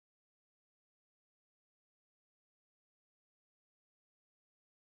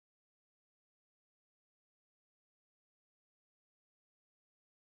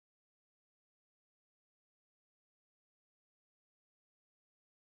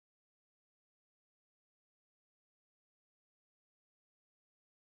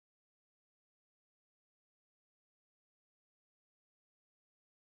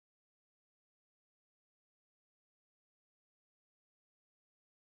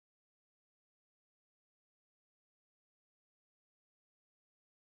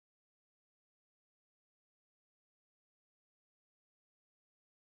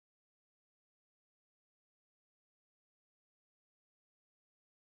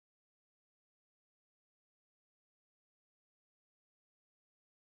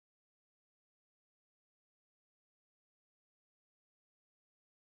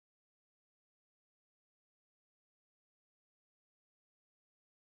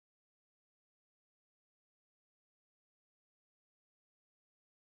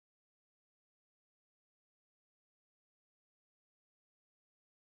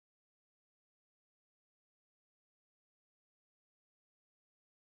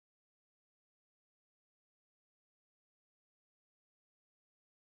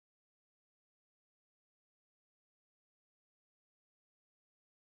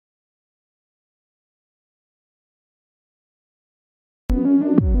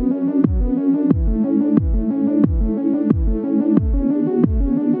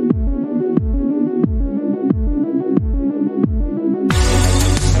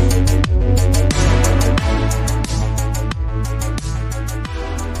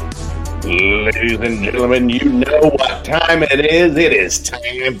Ladies and gentlemen, you know what time it is. It is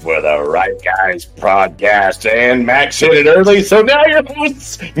time for the Right Guys podcast. And Max hit it early, so now your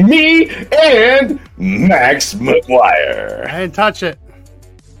hosts, me and Max McGuire. I didn't touch it.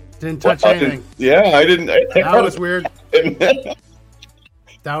 Didn't touch anything. I didn't. That was weird. That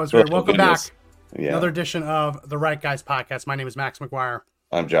was weird. Welcome back. Yeah. Another edition of the Right Guys podcast. My name is Max McGuire.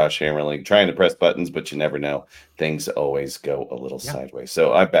 I'm Josh Hammerling, trying to press buttons, but you never know. Things always go a little sideways.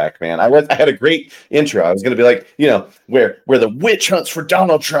 So I'm back, man. I had a great intro. I was going to be like, where the witch hunts for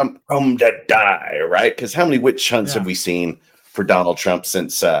Donald Trump come to die, right? Because how many witch hunts have we seen for Donald Trump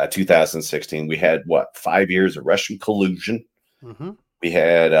since 2016? We had, 5 years of Russian collusion. Mm-hmm. We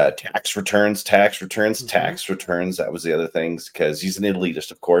had tax returns. That was the other things, because he's an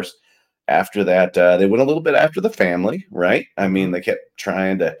elitist, of course. After that, they went a little bit after the family, right? I mean, they kept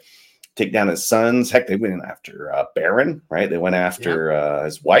trying to take down his sons. Heck, they went after Barron, right? They went after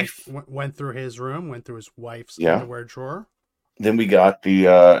his wife. Went through his room, went through his wife's underwear drawer. Then we got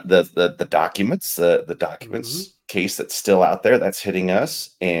the documents, the documents case that's still out there. That's hitting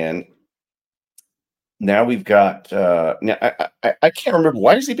us. And now we've got, I can't remember.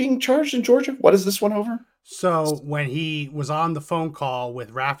 Why is he being charged in Georgia? What is this one over? So when he was on the phone call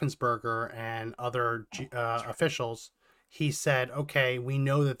with Raffensperger and other officials, he said, okay, we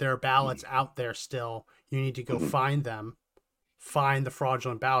know that there are ballots out there still. You need to go find them, find the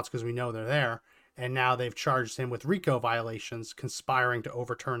fraudulent ballots because we know they're there. And now they've charged him with RICO violations, conspiring to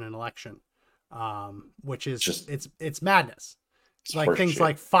overturn an election, which is just it's madness. It's like things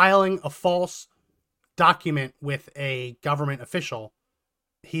like filing a false document with a government official.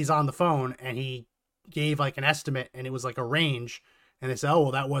 He's on the phone and he gave like an estimate and it was like a range, and they said, oh,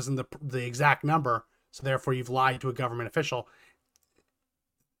 well, that wasn't the exact number, so therefore you've lied to a government official.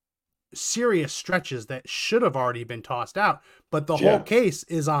 Serious stretches that should have already been tossed out, but the whole case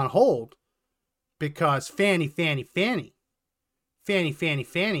is on hold because Fanny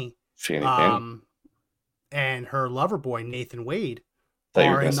and her lover boy Nathan Wade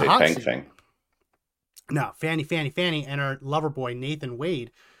are in the hot seat. No, Fanny and her lover boy Nathan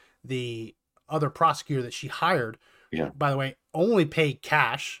Wade, the other prosecutor that she hired, by the way, only paid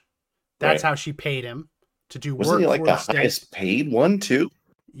cash. That's how she paid him to do work. Wasn't he like the highest paid one too?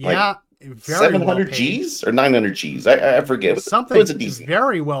 Yeah, like very 700 well G's or 900 G's. I forget. Something was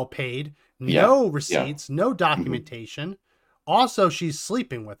very well paid. No receipts, no documentation. Also, she's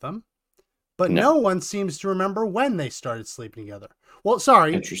sleeping with him, but no one seems to remember when they started sleeping together. Well,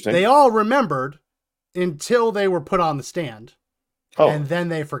 sorry, they all remembered until they were put on the stand, and then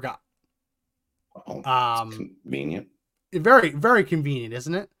they forgot. Convenient. Very, very convenient,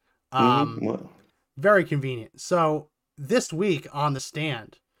 isn't it? Very convenient. So this week on the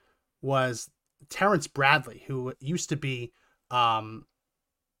stand was Terrence Bradley, who used to be, I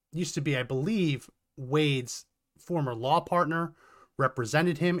believe, Wade's former law partner,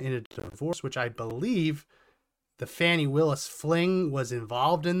 represented him in a divorce, which I believe the Fannie Willis fling was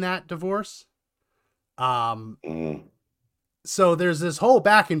involved in that divorce. So there's this whole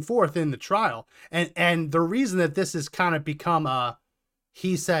back and forth in the trial. And the reason that this has kind of become a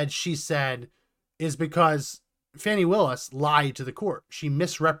he said, she said is because Fannie Willis lied to the court. She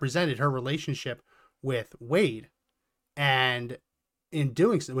misrepresented her relationship with Wade and in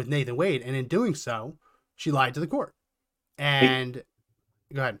doing so with Nathan Wade. And in doing so, she lied to the court. And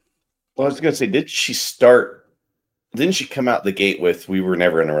go ahead. Well, I was going to say, didn't she come out the gate with, we were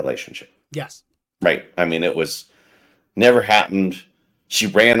never in a relationship? Yes. Right. I mean, it was never happened. She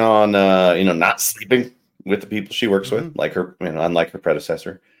ran on, not sleeping with the people she works with, like her, unlike her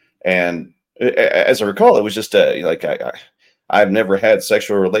predecessor. And as I recall, it was just I've never had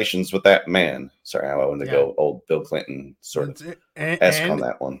sexual relations with that man. Sorry, I wanted to go old Bill Clinton sort of esque on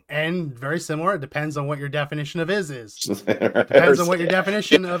that one. And very similar. It depends on what your definition of is. Depends on what your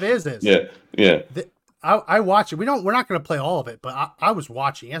definition of is. Yeah. I watch it. We're not going to play all of it, but I was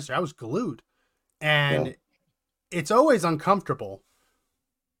watching yesterday. I was glued. And it's always uncomfortable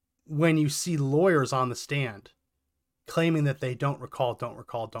when you see lawyers on the stand claiming that they don't recall.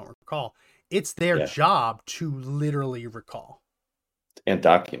 It's their job to literally recall. And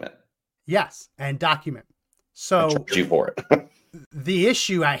document. Yes, and document. So I charge you for it. The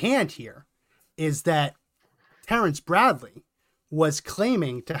issue at hand here is that Terrence Bradley was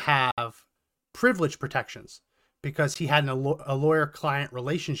claiming to have privilege protections because he had a lawyer-client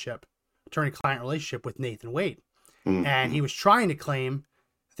relationship, attorney-client relationship with Nathan Wade. And he was trying to claim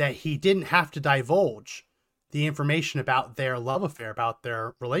that he didn't have to divulge the information about their love affair, about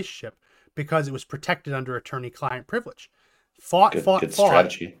their relationship, because it was protected under attorney-client privilege. Fought.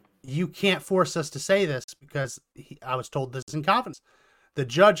 Strategy. You can't force us to say this because I was told this in confidence. The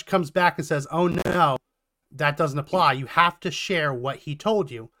judge comes back and says, oh no, that doesn't apply. You have to share what he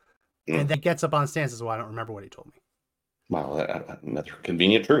told you. And then gets up on stand and says, well, I don't remember what he told me. Wow, another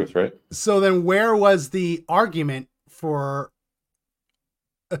convenient truth, right? So then where was the argument for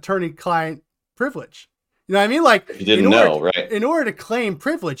attorney-client privilege? You know what I mean? Like, you didn't know, right? In order to claim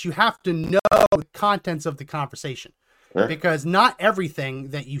privilege, you have to know the contents of the conversation. Sure. Because not everything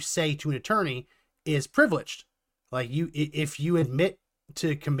that you say to an attorney is privileged. Like, if you admit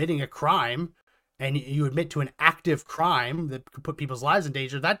to committing a crime and you admit to an active crime that could put people's lives in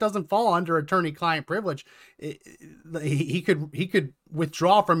danger, that doesn't fall under attorney-client privilege. He could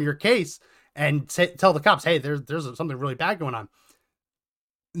withdraw from your case and tell the cops, hey, there's something really bad going on.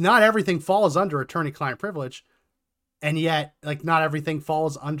 Not everything falls under attorney-client privilege, and yet, like, not everything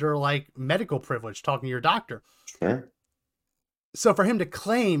falls under, like, medical privilege, talking to your doctor. Sure. So for him to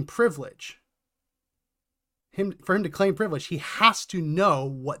claim privilege, he has to know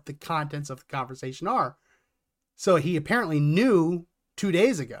what the contents of the conversation are. So he apparently knew 2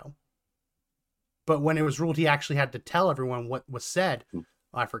 days ago, but when it was ruled he actually had to tell everyone what was said,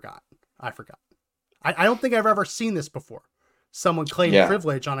 I forgot. I don't think I've ever seen this before. Someone claim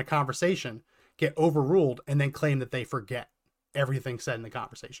privilege on a conversation, get overruled, and then claim that they forget everything said in the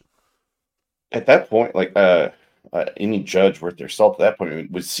conversation. At that point, like any judge worth their salt at that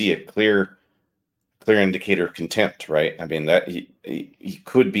point would see a clear indicator of contempt, right? I mean, that he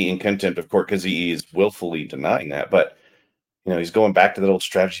could be in contempt of court because he is willfully denying that. But he's going back to that old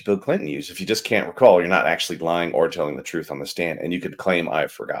strategy Bill Clinton used. If you just can't recall, you're not actually lying or telling the truth on the stand, and you could claim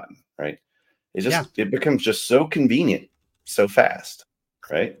I've forgotten, right? It becomes just so convenient, so fast,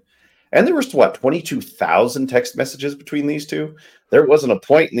 right? And there was 22,000 text messages between these two. There wasn't a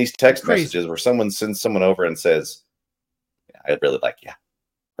point in these text messages where someone sends someone over and says, "I really like you,"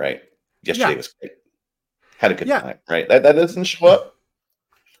 right? Yesterday was great. Had a good time, right? That doesn't show up.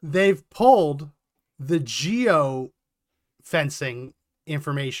 They've pulled the geo fencing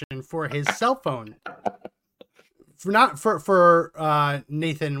information for his cell phone, for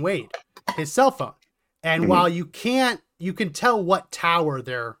Nathan Wade, his cell phone. And while you can tell what tower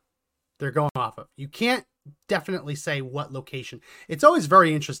they're going off of. You can't definitely say what location. It's always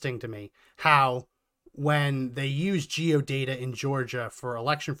very interesting to me how when they use geodata in Georgia for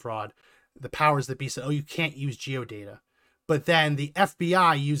election fraud, the powers that be said, oh, you can't use geodata. But then the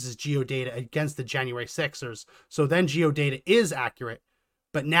FBI uses geodata against the January 6ers. So then geodata is accurate.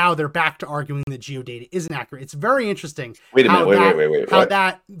 But now they're back to arguing that geodata isn't accurate. It's very interesting. Wait a minute. Wait. How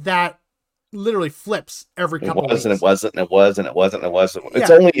that literally flips every couple of weeks. It wasn't.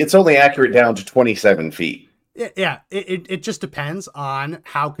 It's only accurate down to 27 feet. Yeah. It just depends on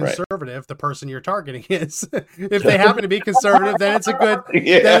how conservative the person you're targeting is. If they happen to be conservative, then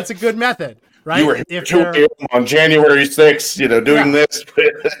it's a good method, right? You were on January 6th, doing this,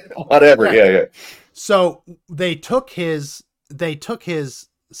 whatever. Right. Yeah. So they took his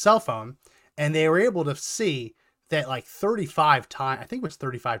cell phone and they were able to see that like 35 times, I think it was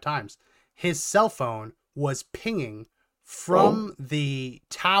 35 times, his cell phone was pinging from the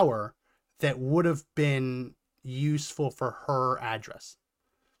tower that would have been useful for her address.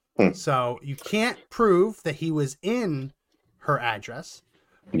 So you can't prove that he was in her address,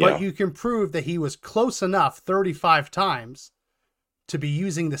 but you can prove that he was close enough 35 times to be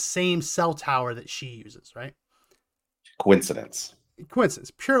using the same cell tower that she uses, right? Coincidence.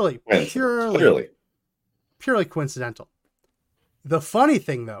 Purely coincidental. The funny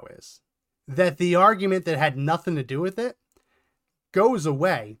thing, though, is that the argument that had nothing to do with it goes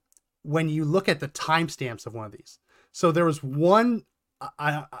away when you look at the timestamps of one of these. So there was one,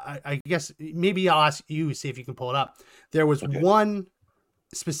 I guess maybe I'll ask you, see if you can pull it up. There was one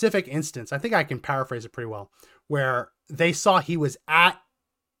specific instance, I think I can paraphrase it pretty well, where they saw he was at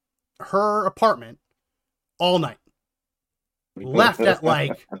her apartment all night, left at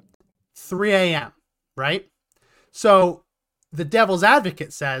like 3 a.m., right? So the devil's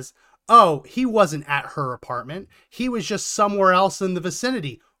advocate says, oh, he wasn't at her apartment. He was just somewhere else in the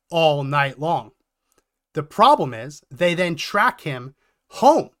vicinity all night long. The problem is they then track him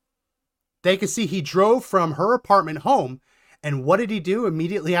home. They can see he drove from her apartment home. And what did he do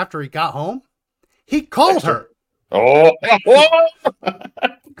immediately after he got home? He called her. Oh,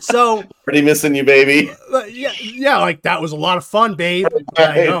 so pretty missing you, baby. Yeah, like that was a lot of fun, babe.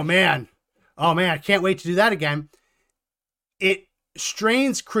 Like, oh man, I can't wait to do that again. It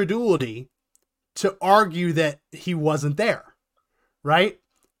strains credulity to argue that he wasn't there, right?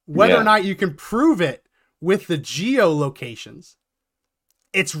 Whether or not you can prove it with the geolocations,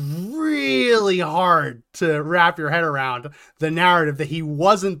 it's really hard to wrap your head around the narrative that he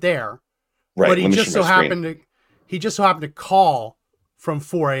wasn't there, right? But he just so happened to call from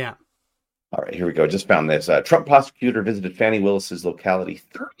 4 a.m. All right, here we go. Just found this. Trump prosecutor visited Fannie Willis's locality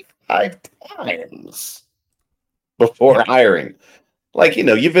 35 times before hiring. Like,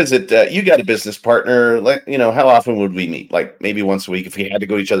 you visit, you got a business partner. Like, how often would we meet? Like maybe once a week. If we had to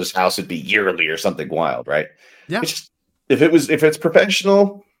go to each other's house, it'd be yearly or something wild, right? Yeah. It's just, if it's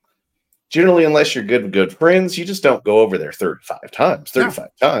professional, generally, unless you're good friends, you just don't go over there 35 times.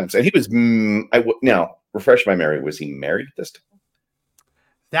 And he was, now refresh my memory. Was he married at this time?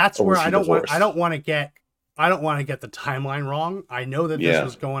 That's where I don't want to get the timeline wrong. I know that this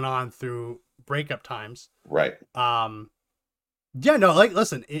was going on through breakup times. Right. Yeah, no, like,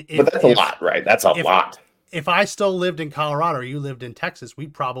 listen. But that's a lot, right? That's a lot. If I still lived in Colorado or you lived in Texas,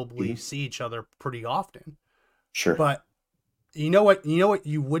 we'd probably see each other pretty often. Sure. But you know what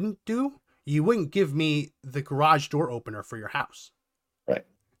you wouldn't do? You wouldn't give me the garage door opener for your house. Right.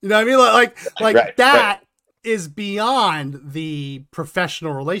 You know what I mean? Like right, that is beyond the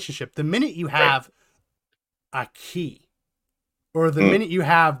professional relationship. The minute you have a key or the minute you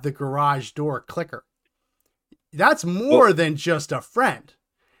have the garage door clicker, that's more than just a friend.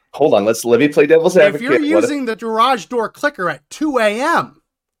 Hold on, let me play devil's advocate. If you're using the garage door clicker at 2 a.m.,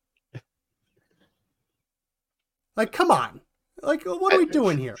 like, come on. Like, what are we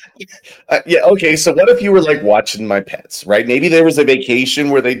doing here? Yeah, okay, so what if you were, like, watching my pets, right? Maybe there was a vacation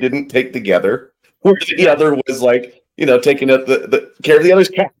where they didn't take together, where the other was, like, taking up the care of the other's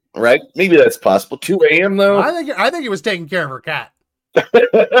cat, right? Maybe that's possible. 2 a.m., though? I think he was taking care of her cat.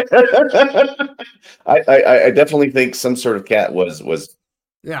 I definitely think some sort of cat was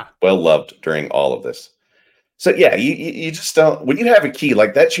well loved during all of this. So yeah, you just don't, when you have a key,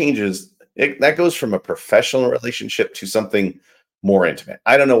 like, that changes, that goes from a professional relationship to something more intimate.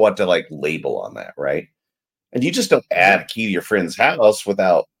 I don't know what to, like, label on that, right? And you just don't add a key to your friend's house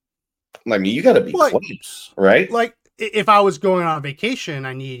without, I mean, you got to be close, right? Like, if I was going on vacation,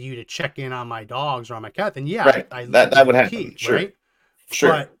 I need you to check in on my dogs or on my cat, then right. that would happen. Key, sure. Right? Sure.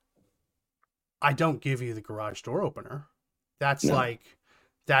 But I don't give you the garage door opener. That's like,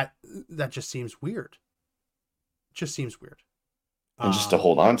 that just seems weird. It just seems weird. And just to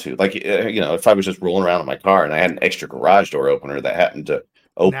hold on to, like, if I was just rolling around in my car and I had an extra garage door opener that happened to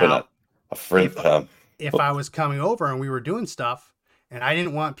open a friend. If I was coming over and we were doing stuff and I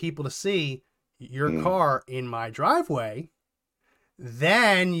didn't want people to see your car in my driveway,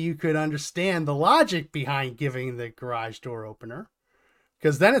 then you could understand the logic behind giving the garage door opener.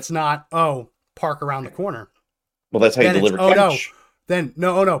 Because then it's not, park around the corner. Well, that's how you deliver cash.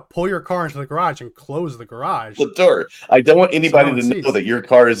 No, pull your car into the garage and close the garage. The door. I don't want anybody to know that your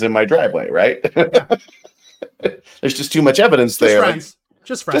car is in my driveway, right? Yeah. There's just too much evidence there. Friends.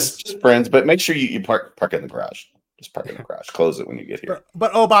 Just friends. Just friends, but make sure you park in the garage. Just park in the garage. Close it when you get here.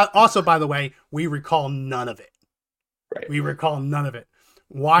 But also, by the way, we recall none of it. Right. We recall none of it.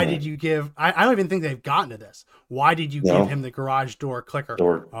 Why did you give? I don't even think they've gotten to this. Why did you give him the garage door clicker?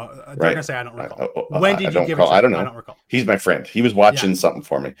 They're gonna say I don't recall. When did you give it? I don't know. I don't recall. He's my friend. He was watching something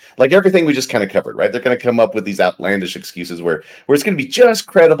for me. Like everything we just kind of covered, right? They're going to come up with these outlandish excuses where it's going to be just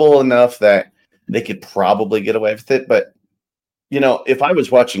credible enough that they could probably get away with it. But if I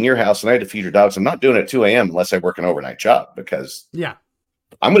was watching your house and I had to feed your dogs, I'm not doing it at 2 a.m. unless I work an overnight job because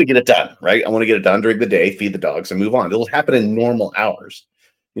I'm going to get it done, right? I want to get it done during the day, feed the dogs, and move on. It'll happen in normal hours.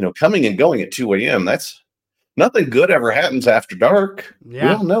 Coming and going at 2 a.m., that's nothing good ever happens after dark. Yeah.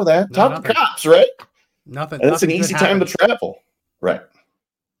 We all know that. Talk to cops, right? Nothing. And it's an easy time to travel. Right.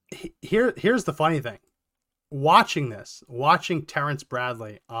 Here's the funny thing. Watching Terrence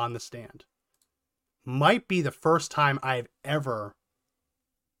Bradley on the stand might be the first time I've ever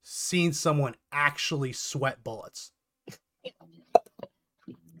seen someone actually sweat bullets.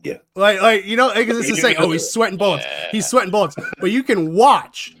 Yeah. Like it's to say, he's sweating bullets. He's sweating bullets. But you can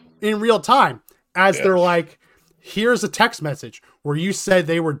watch in real time as they're like, here's a text message where you said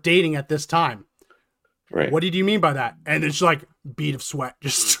they were dating at this time. Right. What did you mean by that? And it's like bead of sweat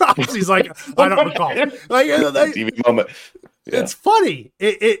just drops. He's like, I don't recall. Like TV moment. Yeah. It's funny.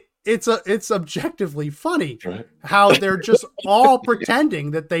 It's objectively funny how they're just all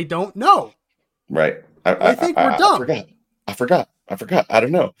pretending that they don't know. Right. I think we're dumb. I forgot. I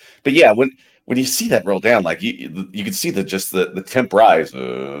don't know. But yeah, when you see that roll down, like you can see the temp rise.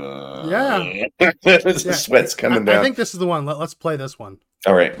 The sweat's coming down. I think this is the one. Let's play this one.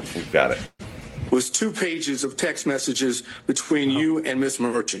 All right, we've got it. Was 2 pages of text messages between you and Miss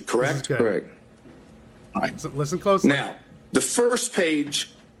Merchant, correct? Correct. All right. So listen closely. Now, the first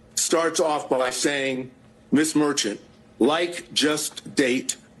page starts off by saying, Miss Merchant, like, just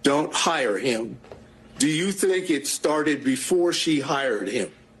date, don't hire him. Do you think it started before she hired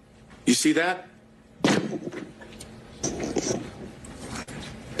him? You see that?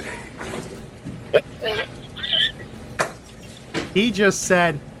 He just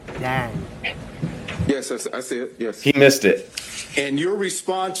said, dang. Yes, I see it. Yes. He missed it. And your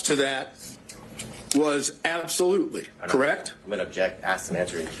response to that was absolutely correct. I'm gonna object, ask and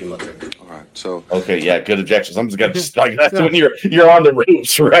answer in cumulative. All right. So Okay, yeah, good objections. I'm just gonna just like that's when you're on the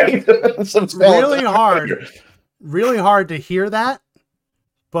roofs, right? Really hard to hear that,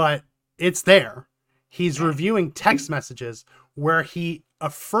 but it's there. He's reviewing text messages where he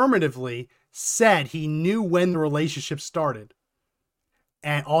affirmatively said he knew when the relationship started.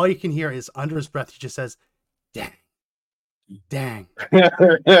 And all you can hear is under his breath, he just says, dang, dang,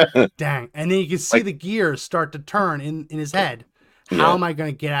 dang. And then you can see the gears start to turn in his head. How am I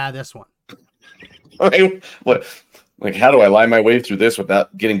going to get out of this one? I mean, what? Like, how do I lie my way through this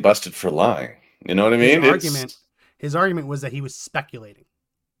without getting busted for lying? You know what I mean? His argument was that he was speculating.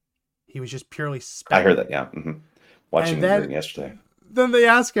 He was just purely I speculating. heard that, yeah. Mm-hmm. Watching it yesterday. Then they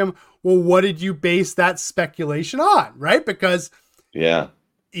ask him, well, what did you base that speculation on? Right? Because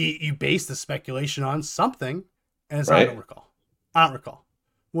you base the speculation on something. And it's I don't recall.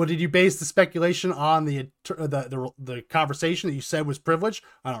 Well, did you base the speculation on the conversation that you said was privileged?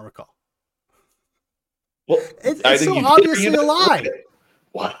 I don't recall. Well, it's so obviously a lie.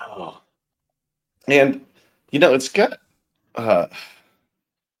 Wow. And, it's got...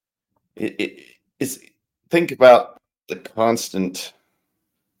 it's think about the constant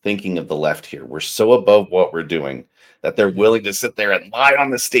thinking of the left here. We're so above what we're doing that they're willing to sit there and lie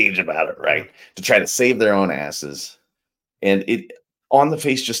on the stage about it, right? To try to save their own asses. And it on the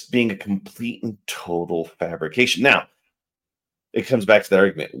face just being a complete and total fabrication. Now, it comes back to the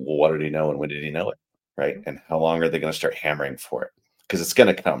argument, well, what did he know and when did he know it? Right? And how long are they going to start hammering for it? Because it's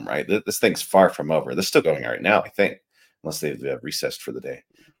going to come, right? This thing's far from over. They're still going right now, I think, unless they've recessed for the day.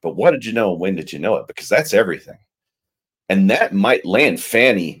 But what did you know and when did you know it? Because that's everything. And that might land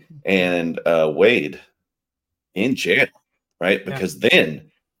Fannie and Wade in jail, right? Because then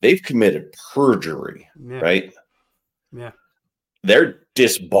they've committed perjury, right? Yeah. They're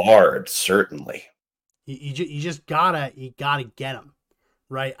disbarred, certainly. You just gotta get them,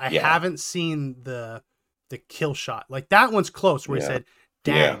 right? I haven't seen the kill shot. Like that one's close where he said,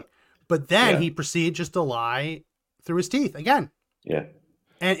 dang. Yeah. But then he proceeded just to lie through his teeth again. Yeah.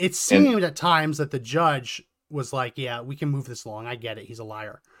 And it seemed at times that the judge was like, yeah, we can move this along. I get it. He's a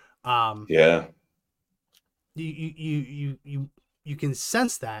liar. Yeah. You can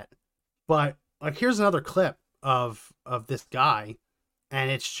sense that. But like, here's another clip of this guy. And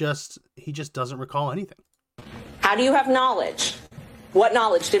it's just, he just doesn't recall anything. How do you have knowledge? What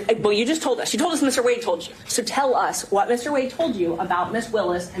knowledge well, you just told us. You told us Mr. Wade told you. So tell us what Mr. Wade told you about Miss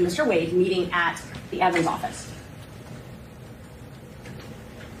Willis and Mr. Wade meeting at the Evans office.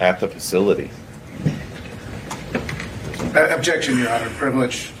 At the facility. Objection, Your Honor.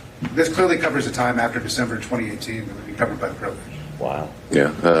 Privilege. This clearly covers the time after December 2018 that would be covered by the privilege. Wow.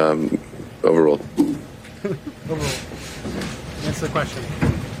 Yeah. Overruled. Overruled. That's the question.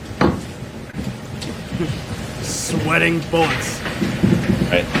 Sweating bullets.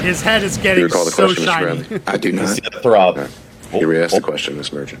 Right. His head is getting so shiny. I do not. See the throb. You re-asked the question,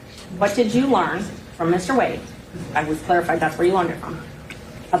 Ms. Merchant. What did you learn from Mr. Wade? I was clarified that's where you learned it from.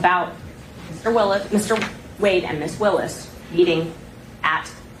 About Mr. Wade and Miss Willis meeting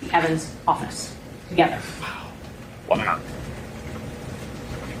at the Evans office together. Wow.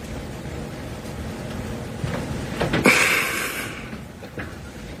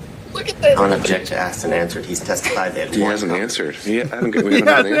 Look at that. On object to asked and answered. He's testified that He hasn't answered. We haven't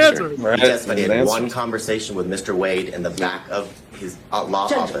had an answer. He testified he had one conversation with Mr. Wade in the back of his law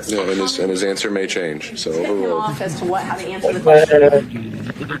office. No, and his answer may change. So overruled. Off as to how to answer the question.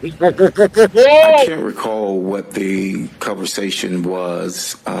 I can't recall what the conversation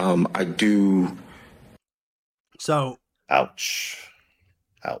was. I do. So. Ouch.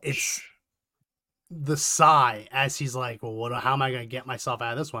 It's the sigh as he's like, well, how am I going to get myself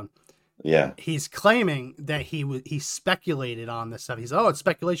out of this one? Yeah. He's claiming that he speculated on this stuff. He's, it's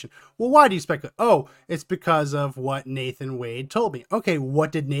speculation. Well, why do you speculate? Oh, it's because of what Nathan Wade told me. Okay,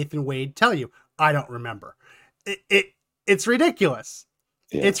 what did Nathan Wade tell you? I don't remember. It's ridiculous.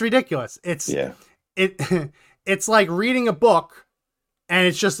 Yeah. It's ridiculous. It's like reading a book and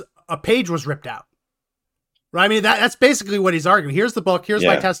it's just a page was ripped out. Right? I mean, that's basically what he's arguing. Here's the book. Here's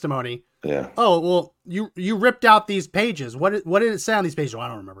my testimony. Yeah. Oh, well, you ripped out these pages. What did it say on these pages? Well, I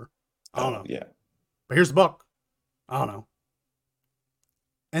don't remember. I don't know. Yeah. But here's the book. I don't know.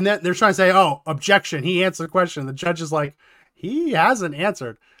 And then they're trying to say, objection. He answered the question. The judge is like, he hasn't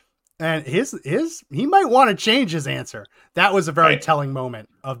answered. And he might want to change his answer. That was a very telling moment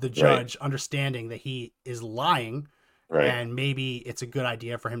of the judge understanding that he is lying. Right. And maybe it's a good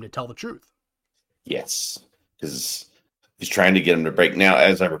idea for him to tell the truth. Yes. Because He's trying to get him to break. Now,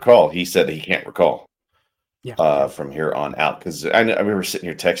 as I recall, he said that he can't recall. Yeah. From here on out, because I we were sitting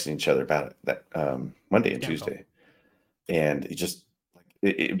here texting each other about it that Monday and Tuesday, and it just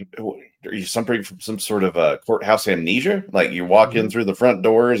are you suffering from some sort of courthouse amnesia? Like you walk in through the front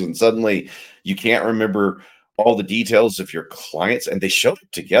doors and suddenly you can't remember all the details of your clients, and they showed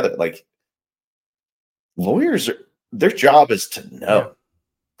it together. Like lawyers, their job is to know. Yeah.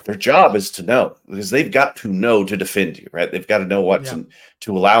 Their job is to know, because they've got to know to defend you, right? They've got to know what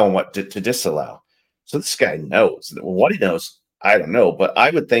to allow and what to disallow. So this guy knows. What he knows, I don't know. But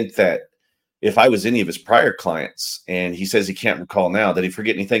I would think that if I was any of his prior clients and he says he can't recall now, did he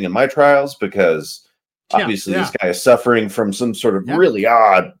forget anything in my trials? Because obviously this guy is suffering from some sort of really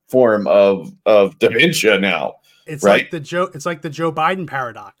odd form of dementia now. It's right? like the Joe Biden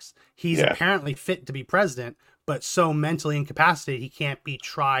paradox. He's apparently fit to be president, but so mentally incapacitated he can't be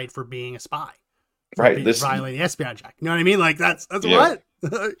tried for being a spy. Right. This violating the Espionage Act. You know what I mean? Like that's what?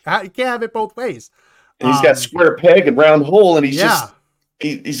 You can't have it both ways. And he's got square peg and round hole, and he's just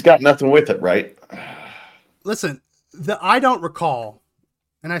he's got nothing with it, right? Listen, I don't recall,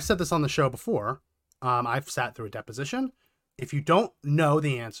 and I've said this on the show before. I've sat through a deposition. If you don't know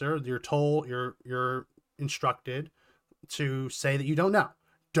the answer, you're instructed to say that you don't know.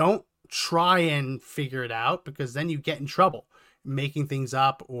 Don't try and figure it out, because then you get in trouble making things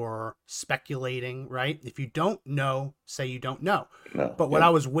up or speculating, right? If you don't know, say you don't know. No, but what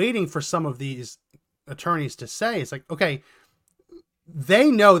I was waiting for some of these attorneys to say is like, okay, they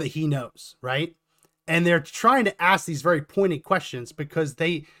know that he knows, right? And they're trying to ask these very pointed questions because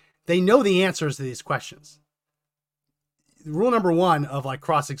they know the answers to these questions. Rule number 1 of like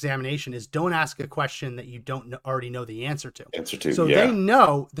cross-examination is don't ask a question that you don't already know the answer to. So they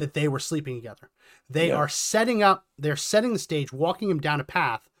know that they were sleeping together. They are they're setting the stage, walking him down a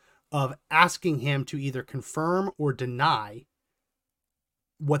path of asking him to either confirm or deny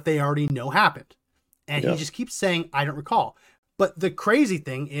what they already know happened. And he just keeps saying, I don't recall. But the crazy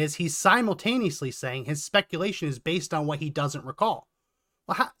thing is he's simultaneously saying his speculation is based on what he doesn't recall.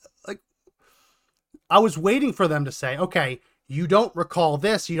 Well, I was waiting for them to say, okay, you don't recall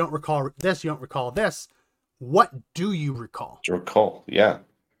this, you don't recall this, you don't recall this. What do you recall? Recall, yeah.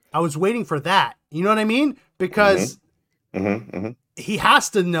 I was waiting for that. You know what I mean? Because he has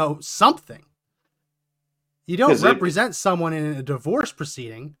to know something. You don't represent someone in a divorce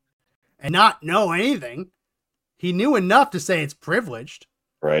proceeding and not know anything. He knew enough to say it's privileged.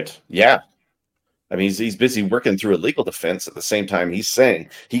 Right. Yeah. I mean, he's busy working through a legal defense at the same time he's saying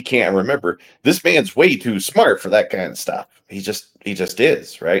he can't remember. This man's way too smart for that kind of stuff. He just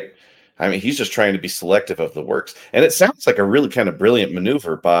is, right? I mean, he's just trying to be selective of the works. And it sounds like a really kind of brilliant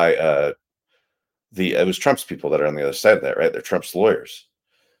maneuver by it was Trump's people that are on the other side of that, right? They're Trump's lawyers.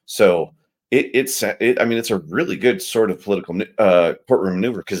 So it's a really good sort of political courtroom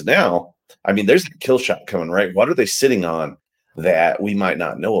maneuver, because now, I mean, there's a kill shot coming, right? What are they sitting on that we might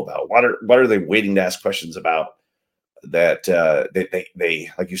not know about? What are they waiting to ask questions about that they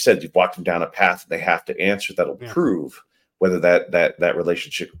like you said, you've walked them down a path they have to answer that'll prove whether that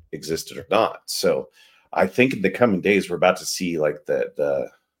relationship existed or not. So I think in the coming days we're about to see like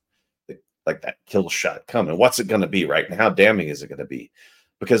that kill shot come. And what's it going to be, right? And how damning is it going to be?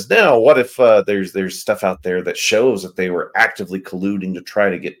 Because now what if there's stuff out there that shows that they were actively colluding to try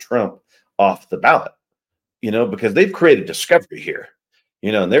to get Trump off the ballot? You know, because they've created discovery here,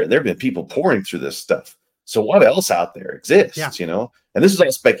 you know, and there have been people pouring through this stuff. So what else out there exists, you know? And this is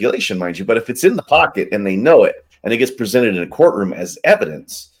all speculation, mind you, but if it's in the pocket and they know it and it gets presented in a courtroom as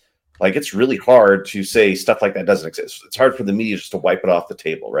evidence, like it's really hard to say stuff like that doesn't exist. It's hard for the media just to wipe it off the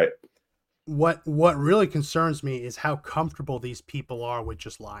table, right? What really concerns me is how comfortable these people are with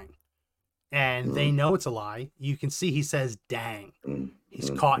just lying. And they know it's a lie. You can see he says, dang. He's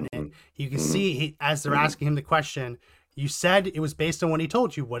caught in it. You can see as they're asking him the question, you said it was based on what he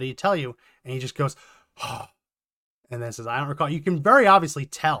told you. What did he tell you? And he just goes, oh, and then says, I don't recall. You can very obviously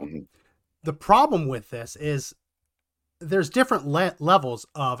tell. The problem with this is there's different levels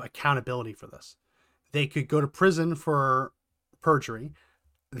of accountability for this. They could go to prison for perjury.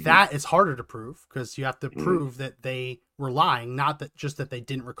 That is harder to prove because you have to prove that they were lying, not that just that they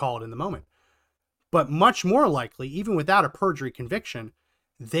didn't recall it in the moment. But much more likely, even without a perjury conviction,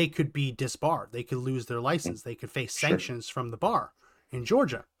 they could be disbarred. They could lose their license. They could face sanctions from the bar in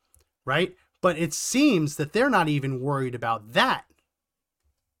Georgia, right? But it seems that they're not even worried about that.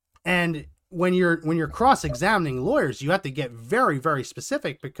 And when you're cross-examining lawyers, you have to get very, very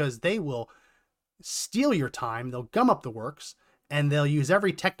specific because they will steal your time. They'll gum up the works, and they'll use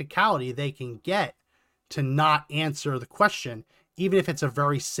every technicality they can get to not answer the question, even if it's a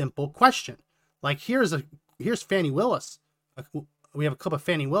very simple question. Like here's Fannie Willis we have a clip of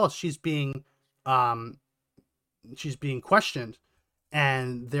Fannie Willis. She's being questioned,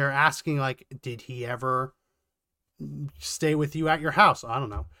 and they're asking, like, did he ever stay with you at your house? I don't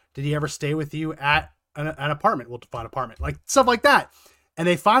know. Did he ever stay with you at an apartment? We'll define apartment, like stuff like that. And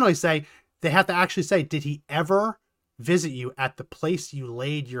they finally say, they have to actually say, did he ever visit you at the place you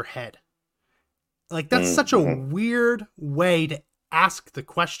laid your head? Like, that's such a weird way to ask the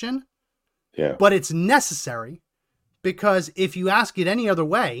question. Yeah. But it's necessary, because if you ask it any other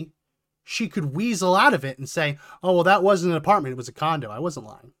way, she could weasel out of it and say, oh, well, that wasn't an apartment. It was a condo. I wasn't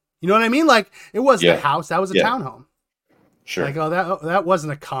lying. You know what I mean? Like, it wasn't a house. That was a townhome. Sure. Like, oh, that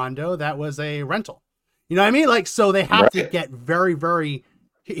wasn't a condo. That was a rental. You know what I mean? Like, so they have to get very, very...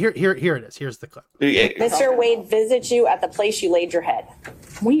 Here it is. Here's the clip. Mr. Wade visits you at the place you laid your head.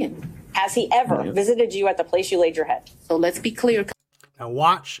 When? Has he ever visited you at the place you laid your head? So let's be clear. Now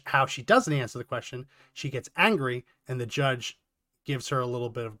watch how she doesn't answer the question. She gets angry, and the judge gives her a little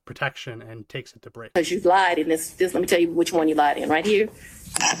bit of protection and takes it to break. Because you lied in this. Let me tell you which one you lied in. Right here.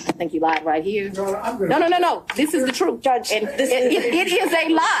 I think you lied right here. No. This is the truth, Judge. And it is a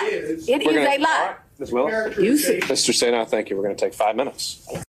lie. It is a lie. Ms. Willis? Mr. Sena, thank you. We're going to take 5 minutes.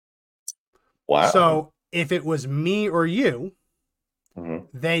 Wow. So if it was me or you,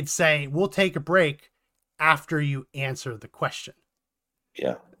 they'd say, we'll take a break after you answer the question.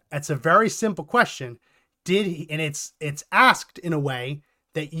 Yeah. That's a very simple question. Did he, and it's asked in a way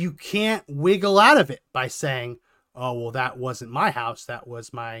that you can't wiggle out of it by saying, oh, well, that wasn't my house. That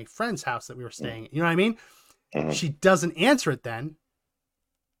was my friend's house that we were staying at. You know what I mean? She doesn't answer it then.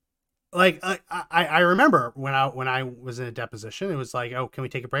 Like, I remember when I was in a deposition, it was like, oh, can we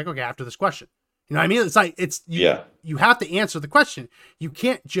take a break? Okay, after this question. You know what I mean? It's like, you have to answer the question. You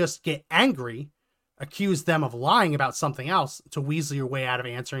can't just get angry, accuse them of lying about something else to weasel your way out of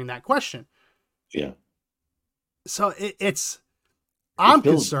answering that question. Yeah. So I'm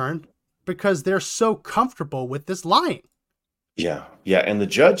concerned because they're so comfortable with this lying. Yeah. Yeah. And the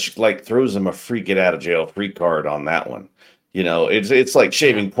judge like throws them a free get out of jail free card on that one. You know, it's like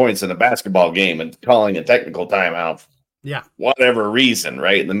shaving points in a basketball game and calling a technical timeout. Yeah. Whatever reason,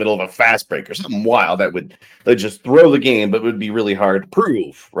 right? In the middle of a fast break or something wild they'd just throw the game, but would be really hard to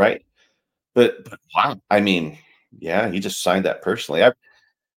prove, right? But wow. I mean, yeah, he just signed that personally.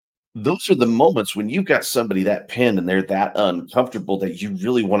 Those are the moments when you've got somebody that pinned and they're that uncomfortable that you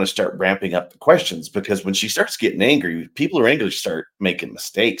really want to start ramping up the questions, because when she starts getting angry, people are angry, start making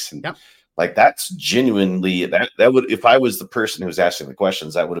mistakes. And like, that's genuinely that would, if I was the person who was asking the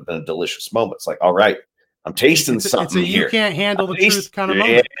questions, that would have been a delicious moment. It's like, all right, I'm tasting something here. You can't handle the truth kind of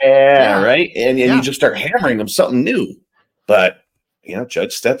moment. Yeah, right. And you just start hammering them something new. But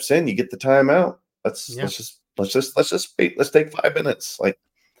judge steps in, you get the timeout. Let's just wait. Let's take 5 minutes. Like,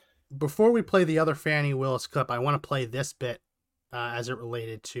 before we play the other Fannie Willis clip, I want to play this bit as it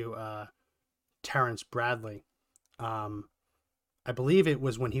related to Terrence Bradley. I believe it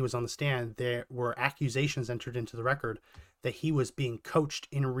was when he was on the stand, there were accusations entered into the record that he was being coached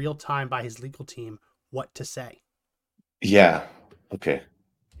in real time by his legal team what to say. Yeah. Okay.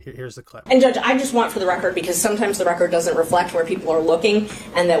 Here's the clip. And Judge, I just want for the record, because sometimes the record doesn't reflect where people are looking,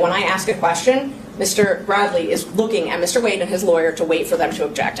 and that when I ask a question, Mr. Bradley is looking at Mr. Wade and his lawyer to wait for them to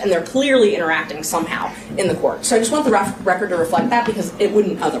object, and they're clearly interacting somehow in the court. So I just want the record to reflect that, because it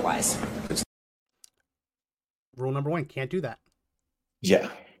wouldn't otherwise. Rule number 1, can't do that. Yeah.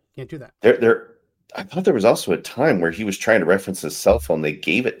 Can't do that. I thought there was also a time where he was trying to reference his cell phone. They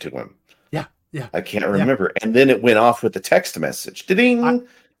gave it to him. Yeah. I can't remember. And then it went off with the text message. Ding.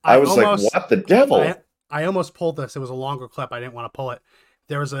 I was almost, like, what the devil? I almost pulled this. It was a longer clip. I didn't want to pull it.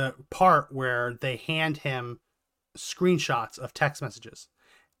 There was a part where they hand him screenshots of text messages,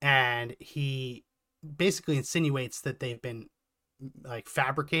 and he basically insinuates that they've been like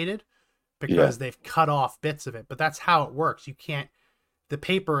fabricated because they've cut off bits of it. But that's how it works. The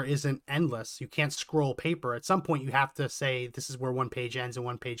paper isn't endless. You can't scroll paper. At some point you have to say, this is where one page ends and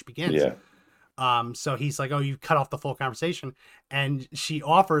one page begins. Yeah. So he's like, oh, you cut off the full conversation. And she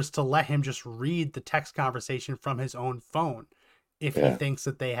offers to let him just read the text conversation from his own phone if he thinks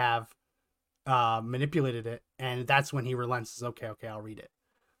that they have manipulated it. And that's when he relents. Says, okay, I'll read it.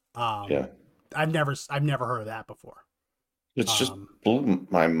 I've never heard of that before. It's just blew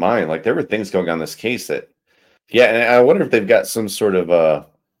my mind. Like, there were things going on in this case that, and I wonder if they've got some sort of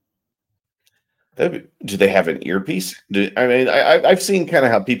do they have an earpiece? I've seen kind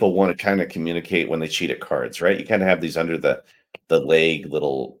of how people want to kind of communicate when they cheat at cards, right? You kind of have these under the leg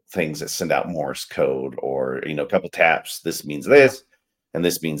little things that send out Morse code, or a couple taps. This means this, and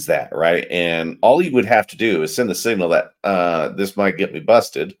this means that, right? And all you would have to do is send the signal that this might get me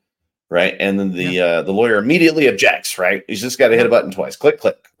busted, right? And then the lawyer immediately objects, right? He's just got to hit a button twice, click,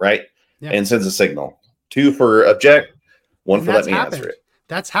 click, right? Yeah. And sends a signal. 2 for object, 1 And for that's let me happened. answer it.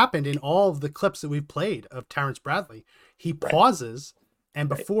 That's happened in all of the clips that we've played of Terrence Bradley. He pauses, and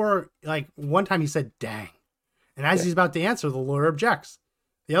before, like, one time he said, dang. And as he's about to answer, the lawyer objects.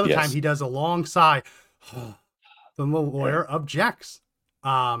 The other time he does a long sigh. The lawyer objects.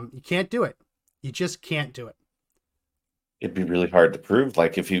 You can't do it. You just can't do it. It'd be really hard to prove.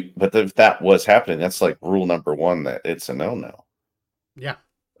 Like if that was happening, that's like rule number 1 that it's a no-no. Yeah.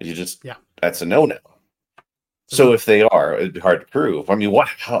 That's a no-no. So if they are, it'd be hard to prove. I mean,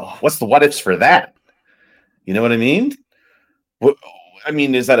 what's the what ifs for that? You know what I mean?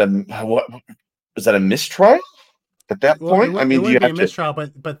 Is that a mistrial at that point? It wouldn't be a mistrial,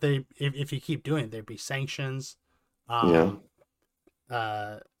 but they if you keep doing it, there'd be sanctions. It'd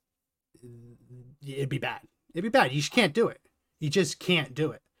be bad. It'd be bad. You just can't do it. You just can't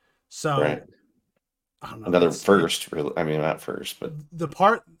do it. So I don't know. Another first, really. I mean, not first, but the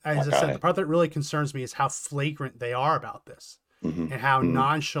part, as I said, the part that really concerns me is how flagrant they are about this, and how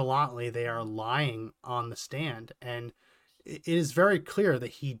nonchalantly they are lying on the stand. And it is very clear that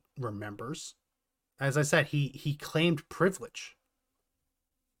he remembers. As I said, he claimed privilege.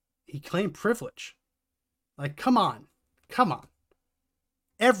 He claimed privilege. Like, come on.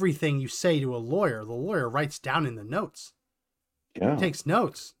 Everything you say to a lawyer, the lawyer writes down in the notes. Yeah. Takes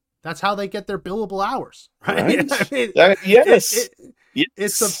notes. That's how they get their billable hours, right? I mean, yes.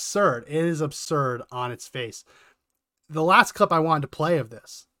 It's absurd. It is absurd on its face. The last clip I wanted to play of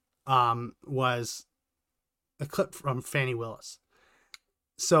this was a clip from Fannie Willis.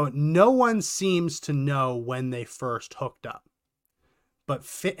 So no one seems to know when they first hooked up. But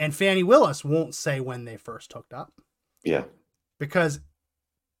Fannie Willis won't say when they first hooked up. Yeah. Because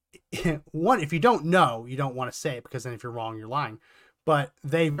if you don't know, you don't want to say it, because then if you're wrong, you're lying. But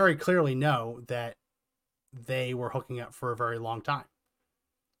they very clearly know that they were hooking up for a very long time.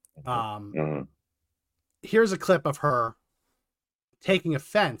 Here's a clip of her taking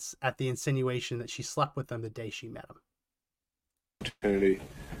offense at the insinuation that she slept with him the day she met him. Opportunity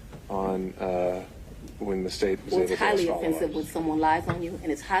on when the state was Well, able it's to highly follow offensive up. when someone lies on you,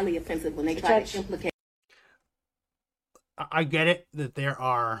 and it's highly offensive when they try to implicate. I get it that there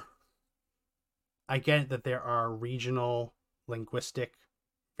are regional linguistic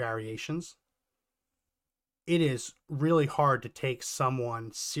variations. It is really hard to take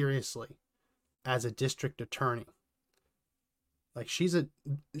someone seriously as a district attorney. Like, she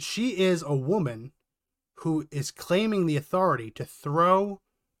is a woman who is claiming the authority to throw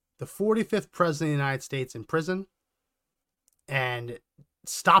the 45th president of the United States in prison and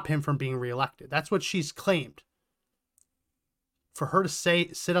stop him from being reelected. That's what she's claimed. For her to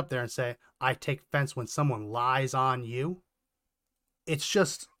sit up there and say, I take offense when someone lies on you. It's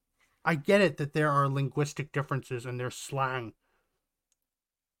just, I get it that there are linguistic differences and there's slang.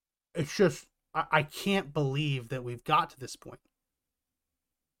 It's just, I can't believe that we've got to this point.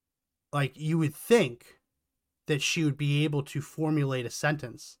 Like, you would think that she would be able to formulate a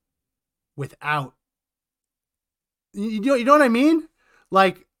sentence without, you know what I mean?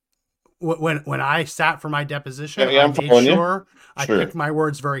 Like, when I sat for my deposition, I made sure I picked my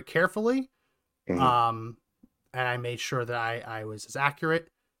words very carefully. And I made sure that I was as accurate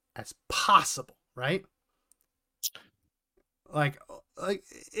as possible, right? Like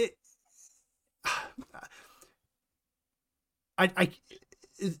it.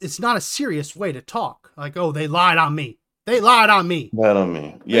 It's not a serious way to talk. Like, oh, they lied on me. They lied on me. Lied on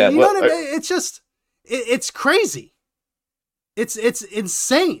me. Yeah, you know what I mean? It's just, it's crazy. It's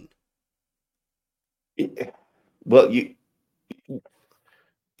insane. Well,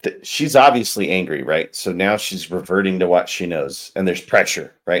 she's obviously angry, right? So now she's reverting to what she knows, and there's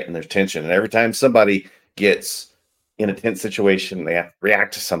pressure, right? And there's tension. And every time somebody gets in a tense situation, they have to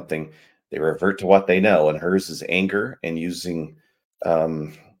react to something, they revert to what they know. And hers is anger and using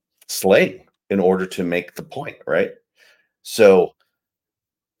slang in order to make the point, right? So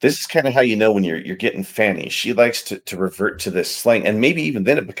this is kind of how you know when you're getting Fannie. She likes to revert to this slang, and maybe even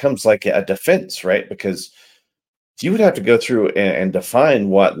then it becomes like a defense, right? Because you would have to go through and define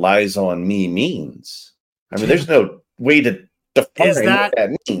what lies on me means. I mean, there's no way to define what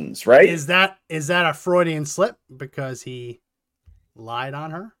that means, right? Is that a Freudian slip because he lied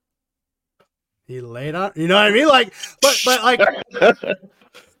on her? He laid on, you know what I mean? Like, but like,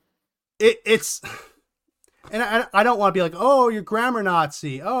 it's, and I don't want to be like, oh, you're grammar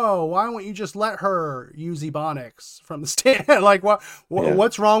Nazi. Oh, why won't you just let her use Ebonics from the stand? Like,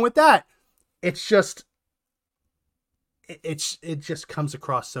 what's wrong with that? It's just, it just comes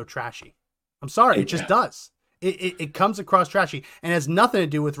across so trashy. I'm sorry, it just does. It comes across trashy and has nothing to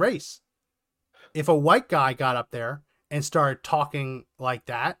do with race. If a white guy got up there and started talking like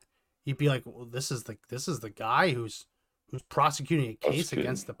that, you'd be like, well, this is the guy who's prosecuting a case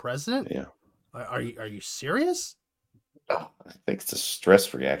against the president. Yeah. Are you serious? I think it's a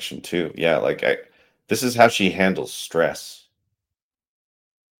stress reaction too. Yeah, like this is how she handles stress.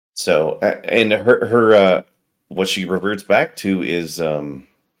 So, and her what she reverts back to is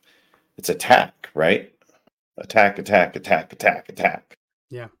it's attack, right? Attack.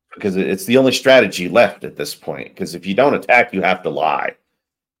 Yeah. Because it's the only strategy left at this point. Because if you don't attack, you have to lie.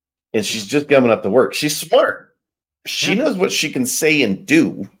 And she's just gumming up the work. She's smart. She knows what she can say and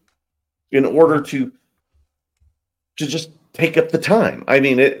do in order to just take up the time. I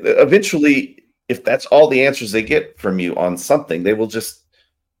mean, eventually, if that's all the answers they get from you on something, they'll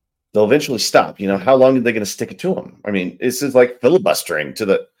eventually stop. You know, how long are they going to stick it to them? I mean, this is like filibustering to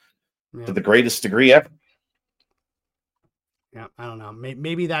the greatest degree ever. Yeah, I don't know.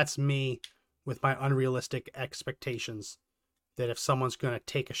 Maybe that's me with my unrealistic expectations that if someone's going to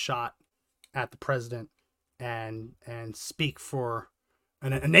take a shot at the president and speak for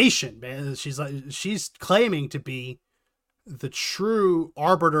a nation, she's claiming to be the true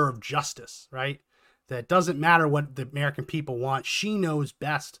arbiter of justice, right? That it doesn't matter what the American people want. She knows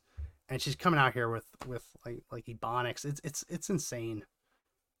best. And she's coming out here with like ebonics. It's insane.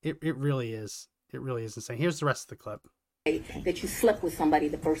 It really is. It really is insane. Here's the rest of the clip. That you slept with somebody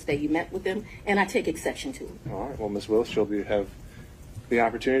the first day you met with them, and I take exception to it. All right. Well, Ms. Willis, she'll have the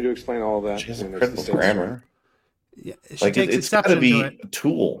opportunity to explain all of that. She has incredible grammar. Yeah, like it's got to be a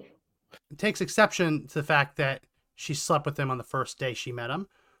tool. It takes exception to the fact that she slept with him on the first day she met him.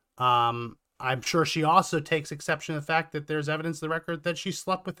 I'm sure she also takes exception to the fact that there's evidence in the record that she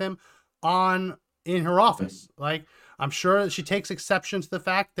slept with him in her office. Like, I'm sure that she takes exception to the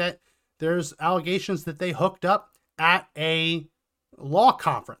fact that there's allegations that they hooked up at a law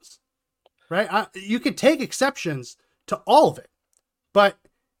conference, right? You could take exceptions to all of it, but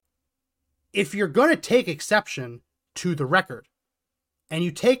if you're going to take exception to the record and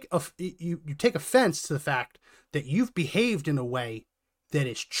you take offense to the fact that you've behaved in a way that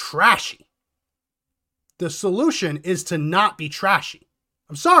is trashy, the solution is to not be trashy.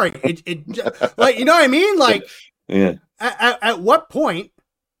 I'm sorry. Like, you know what I mean? Like, yeah. At what point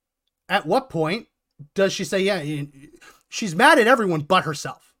does she say, yeah, she's mad at everyone but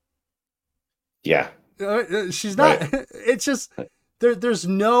herself? Yeah. She's not, right. It's just, there's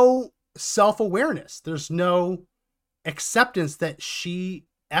no self-awareness. There's no acceptance that she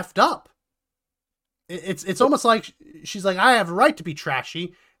effed up. It's almost like she's like, I have a right to be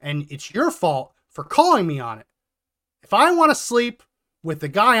trashy and it's your fault for calling me on it. If I want to sleep with the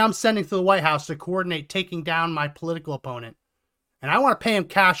guy I'm sending to the White House to coordinate taking down my political opponent, and I want to pay him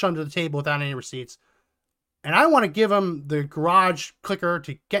cash under the table without any receipts, and I want to give him the garage clicker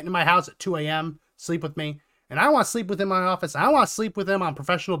to get into my house at 2 a.m., sleep with me, and I want to sleep with him in my office, and I want to sleep with him on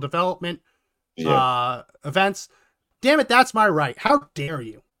professional development events. Damn it, that's my right. How dare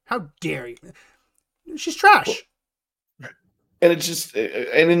you? How dare you? She's trash. And it's just,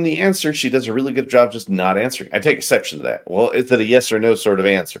 and in the answer, she does a really good job just not answering. I take exception to that. Well, is it a yes or no sort of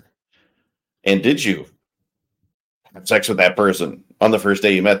answer? And did you have sex with that person on the first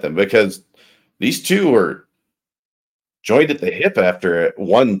day you met them? Because these two were joined at the hip after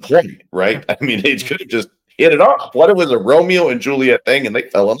one point, right? I mean, they could have just hit it off. What if it was a Romeo and Juliet thing and they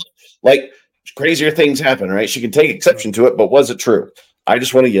fell in love? Like, crazier things happen, right? She can take exception to it, but was it true? I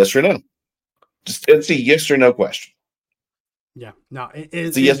just want a yes or no. Just it's a yes or no question. Yeah, no, it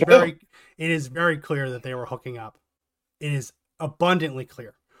is very clear that they were hooking up. It is abundantly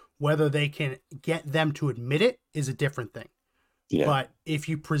clear. Whether they can get them to admit it is a different thing. Yeah. But if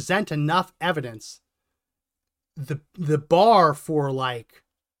you present enough evidence, the bar for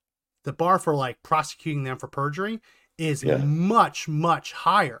prosecuting them for perjury is much, much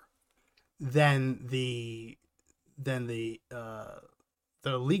higher than the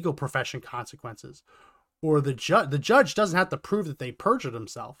legal profession consequences. Or the judge doesn't have to prove that they perjured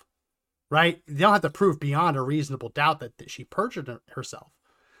himself, right? They don't have to prove beyond a reasonable doubt that she perjured herself.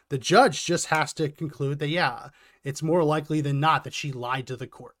 The judge just has to conclude that, yeah, it's more likely than not that she lied to the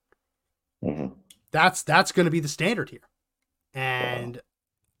court. Mm-hmm. That's going to be the standard here. And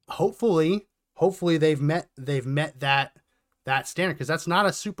hopefully they've met that standard, because that's not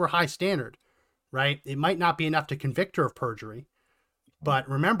a super high standard, right? It might not be enough to convict her of perjury, but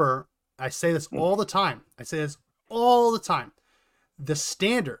remember, I say this all the time. The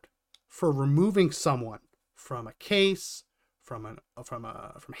standard for removing someone from a case, from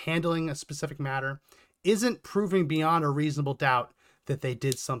handling a specific matter, isn't proving beyond a reasonable doubt that they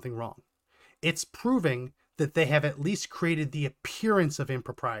did something wrong. It's proving that they have at least created the appearance of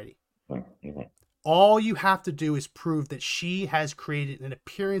impropriety. Mm-hmm. All you have to do is prove that she has created an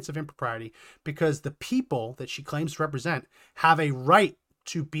appearance of impropriety, because the people that she claims to represent have a right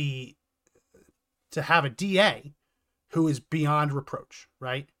to have a DA who is beyond reproach,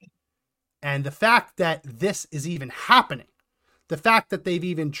 right? And the fact that this is even happening, the fact that they've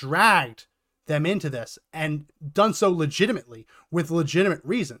even dragged them into this and done so legitimately with legitimate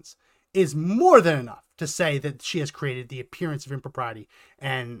reasons, is more than enough to say that she has created the appearance of impropriety,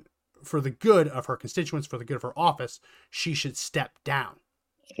 and for the good of her constituents, for the good of her office, she should step down.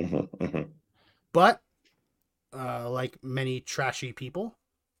 Mm-hmm, mm-hmm. But like many trashy people,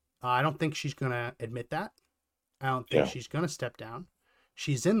 I don't think she's going to admit that. I don't think she's going to step down.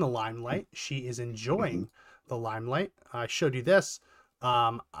 She's in the limelight. She is enjoying the limelight. I showed you this.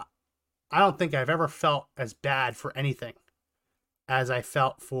 I don't think I've ever felt as bad for anything as I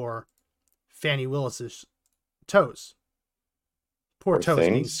felt for Fannie Willis's toes. Poor toes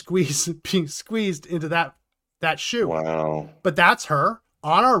being squeezed into that shoe. Wow. But that's her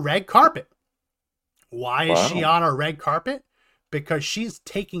on our red carpet. Why is she on our red carpet? Because she's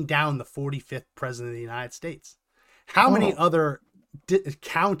taking down the 45th president of the United States. How many other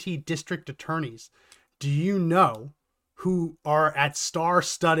county district attorneys do you know who are at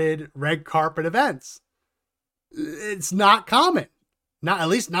star-studded red carpet events? It's not common. At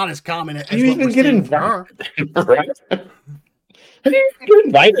least not as common as you even get invited. Right? How do you get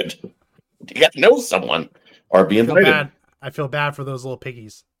invited? You got to know someone or be invited. I feel bad for those little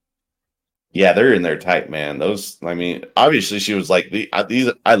piggies. Yeah, they're in there tight, man. Those, I mean, obviously she was like,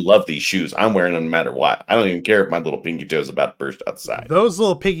 I love these shoes. I'm wearing them no matter what. I don't even care if my little pinky toe is about to burst outside. Those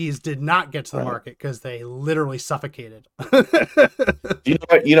little piggies did not get to the market because they literally suffocated. You know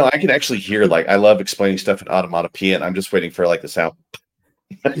what? You know, I can actually hear, like, I love explaining stuff in automatopoeia, and I'm just waiting for, like, the sound.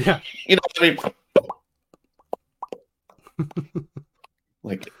 Yeah. You know what I mean?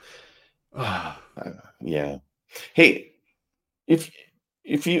 Like, yeah. Hey, if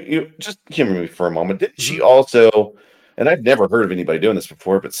you just humor me for a moment, didn't she also, and I've never heard of anybody doing this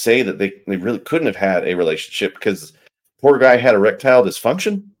before, but say that they really couldn't have had a relationship because poor guy had erectile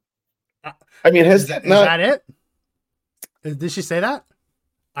dysfunction? I mean, is that it? Did she say that?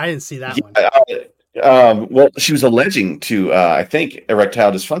 I didn't see that one. Well, she was alleging to, I think,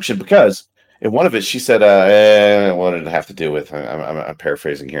 erectile dysfunction because in one of it, she said, what did it have to do with? I'm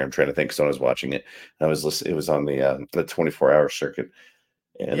paraphrasing here. I'm trying to think because I was watching it. It was on the 24-hour circuit.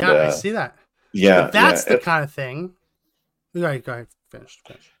 And, I see that. Yeah. But that's the kind of thing. Go ahead. Finish.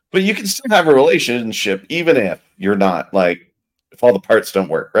 But you can still have a relationship even if you're not, like, if all the parts don't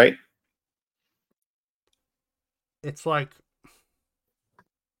work, right? It's like,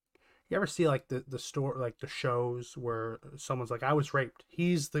 you ever see like the store, like the shows where someone's like, I was raped.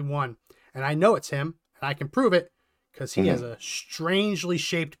 He's the one. And I know it's him, and I can prove it because he has a strangely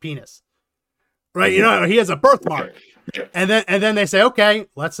shaped penis. Right? You know, he has a birthmark. And then they say, okay,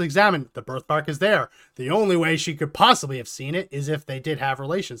 let's examine. The birthmark is there. The only way she could possibly have seen it is if they did have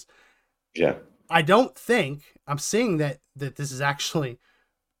relations. Yeah. I don't think, I'm seeing that this is actually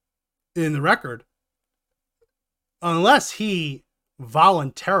in the record, unless he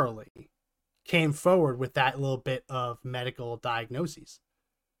voluntarily came forward with that little bit of medical diagnoses.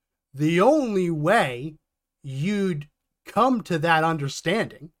 The only way you'd come to that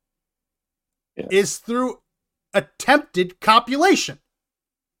understanding is through attempted copulation.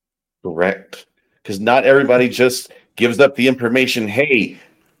 Correct. Because not everybody just gives up the information, hey,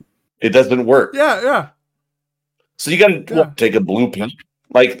 it doesn't work. Yeah. So you got to take a blue pill.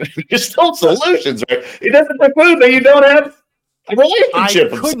 Like, there's still solutions, right? It doesn't preclude that you don't have a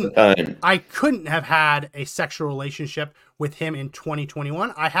relationship. I couldn't have had a sexual relationship with him in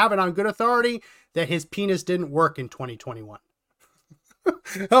 2021. I have it on good authority that his penis didn't work in 2021.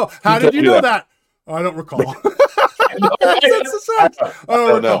 Oh, how did you know that? I don't recall. I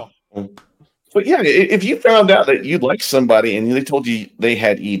don't recall. But yeah, if you found out that you liked somebody and they told you they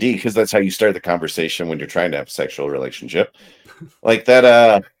had ED, because that's how you start the conversation when you're trying to have a sexual relationship, like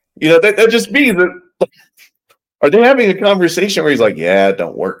that, that just means that. Are they having a conversation where he's like, yeah, it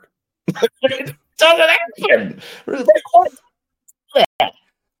don't work? It doesn't happen.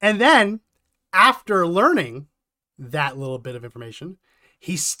 And then, after learning that little bit of information,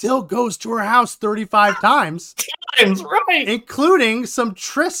 he still goes to her house 35 times. Right. Including some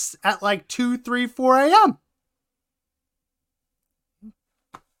trysts at like 2, 3, 4 a.m.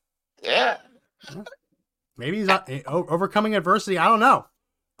 Yeah. Maybe he's overcoming adversity. I don't know.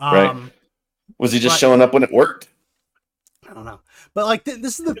 Right. Was he just showing up when it worked? I don't know. But like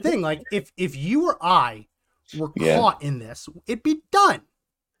this is the thing. Like if you or I were caught in this, it'd be done.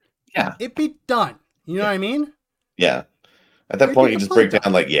 Yeah. It'd be done. You know what I mean? Yeah. At that point, you just break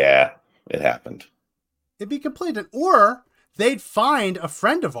down like, yeah, it happened. It'd be complete. Or they'd find a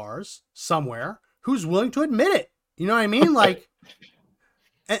friend of ours somewhere who's willing to admit it. You know what I mean? Like,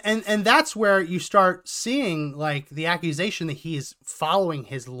 and that's where you start seeing like the accusation that he is following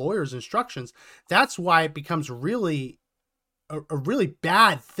his lawyer's instructions. That's why it becomes really a really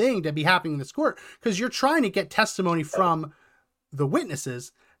bad thing to be happening in this court, because you're trying to get testimony from the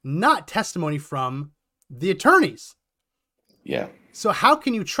witnesses, not testimony from the attorneys. Yeah. So how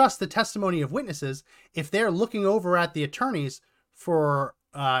can you trust the testimony of witnesses if they're looking over at the attorneys for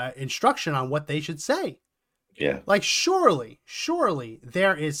instruction on what they should say? Yeah. Like, surely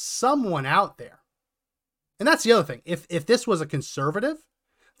there is someone out there. And that's the other thing. If this was a conservative,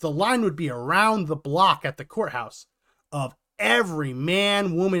 the line would be around the block at the courthouse of every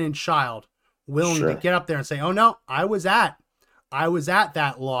man, woman, and child willing to get up there and say, oh no, I was at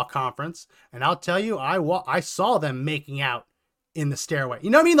that law conference, and I'll tell you, I saw them making out in the stairway. You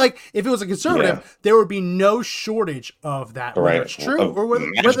know what I mean? Like, if it was a conservative, there would be no shortage of that, whether it's true or whether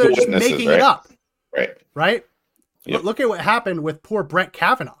they're just making it up. Right? Yep. Look at what happened with poor Brett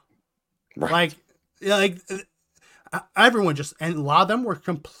Kavanaugh. Like everyone and a lot of them were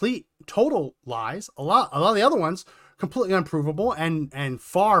complete, total lies. A lot of the other ones completely unprovable and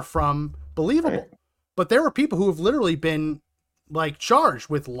far from believable. But there were people who have literally been like charged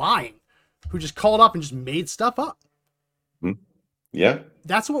with lying, who just called up and just made stuff up. Yeah.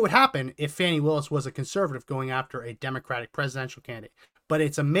 That's what would happen if Fani Willis was a conservative going after a Democratic presidential candidate. But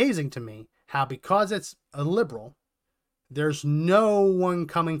it's amazing to me how, because it's a liberal, there's no one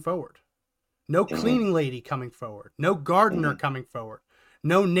coming forward. No cleaning lady coming forward. No gardener coming forward.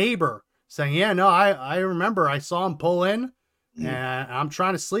 No neighbor saying, yeah, no, I remember I saw him pull in and I'm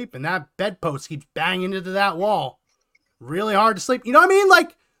trying to sleep and that bedpost keeps banging into that wall. Really hard to sleep. You know what I mean?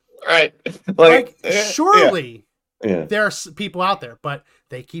 Like surely there's people out there, but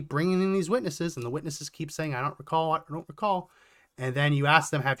they keep bringing in these witnesses and the witnesses keep saying, I don't recall. And then you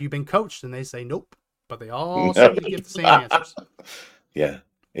ask them, have you been coached? And they say, nope. But they all seem to give the same answers. Yeah.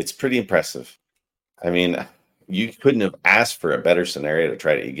 It's pretty impressive. I mean, you couldn't have asked for a better scenario to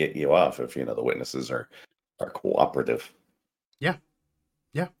try to get you off if, the witnesses are cooperative. Yeah.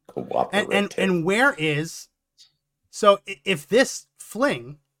 Yeah. Cooperative. And where is, so if this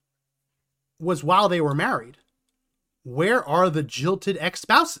fling was while they were married, where are the jilted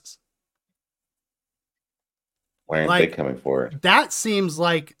ex-spouses? Why aren't they coming forward? That seems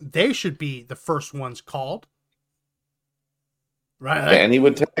like they should be the first ones called. Right. Fanny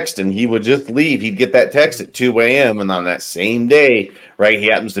would text and he would just leave. He'd get that text at 2 a.m. And on that same day, right, he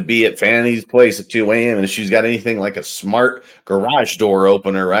happens to be at Fanny's place at 2 a.m. And if she's got anything like a smart garage door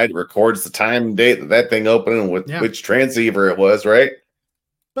opener, right, it records the time and date that thing opened and with which transceiver it was, right?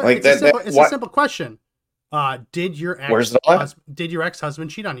 But like it's a simple question. Did your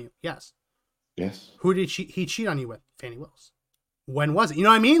ex-husband cheat on you? Yes. Yes. Who did he cheat on you with? Fani Willis. When was it? You know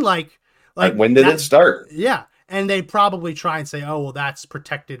what I mean? Like when did it start? Yeah. And they probably try and say, oh, well, that's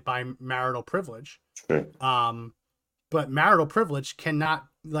protected by marital privilege. Sure. But marital privilege cannot,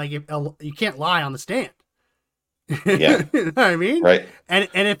 you can't lie on the stand. Yeah. You know what I mean? Right. And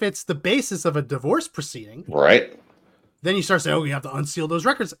if it's the basis of a divorce proceeding, right, then you start saying, oh, you have to unseal those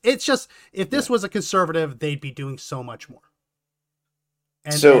records. It's just, if this was a conservative, they'd be doing so much more.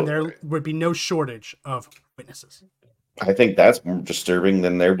 And there would be no shortage of witnesses. I think that's more disturbing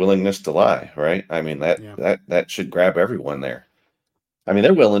than their willingness to lie, right? I mean, that should grab everyone there. I mean,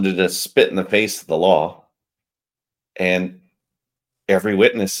 they're willing to just spit in the face of the law, and every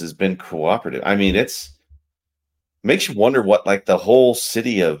witness has been cooperative. I mean, makes you wonder what the whole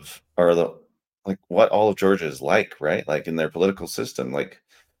city what all of Georgia is like, right? Like in their political system,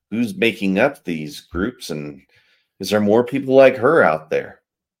 who's making up these groups, and is there more people like her out there?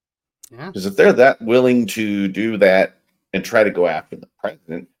 Yeah. Because if they're that willing to do that and try to go after the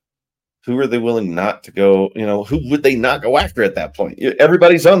president, who are they willing not to go? Who would they not go after at that point?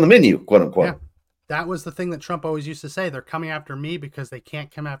 Everybody's on the menu, quote unquote. Yeah. That was the thing that Trump always used to say. They're coming after me because they can't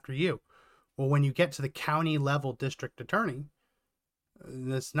come after you. Well, when you get to the county level district attorney,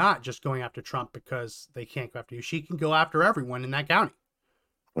 it's not just going after Trump because they can't go after you. She can go after everyone in that county.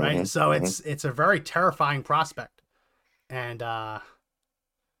 Right. Mm-hmm. So it's a very terrifying prospect. And I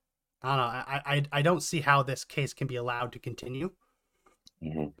don't know. I don't see how this case can be allowed to continue.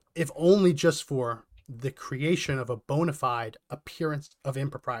 Mm-hmm. If only just for the creation of a bona fide appearance of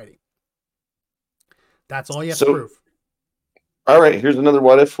impropriety. That's all you have to prove. All right, here's another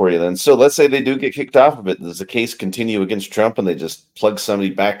what if for you then. So let's say they do get kicked off of it. Does the case continue against Trump and they just plug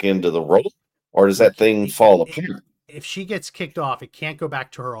somebody back into the role? Or does that thing fall apart? If she gets kicked off, it can't go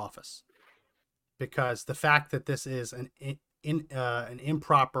back to her office. because the fact that this is an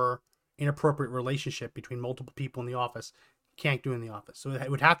inappropriate relationship between multiple people in the office, can't do in the office. So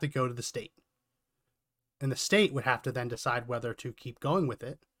it would have to go to the state. And the state would have to then decide whether to keep going with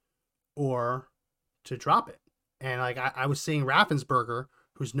it or to drop it. And like I was seeing Raffensperger,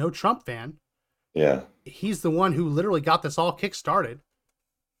 who's no Trump fan. Yeah. He's the one who literally got this all kick-started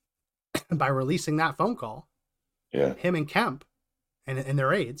by releasing that phone call. Yeah. Him and Kemp and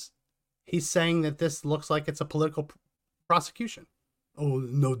their aides. He's saying that this looks like it's a political prosecution. Oh,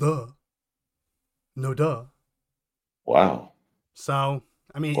 no duh. No duh. Wow. So,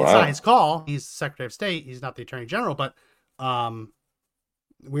 I mean, it's not his call. He's the Secretary of State. He's not the Attorney General, but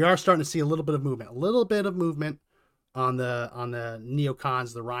we are starting to see a little bit of movement on the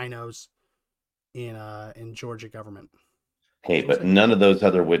neocons, the rhinos in Georgia government. Hey, but none of those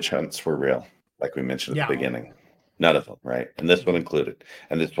other witch hunts were real, like we mentioned at the beginning. None of them, right? And this one included.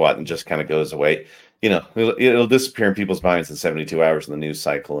 And this one just kind of goes away. You know, it'll disappear in people's minds in 72 hours in the news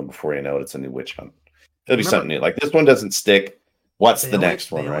cycle, and before you know it, it's a new witch hunt. It'll be something new. Like this one doesn't stick. What's the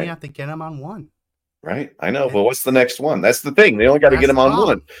next one, right? They only have to get them on one. Right? I know, but what's the next one? That's the thing. They only got to get them on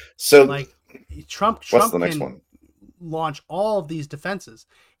one. So, like, Trump what's the next one? Launch all of these defenses.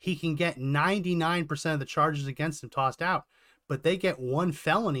 He can get 99% of the charges against him tossed out, but they get one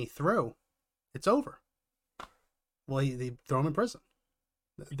felony through. It's over. Well, they throw him in prison.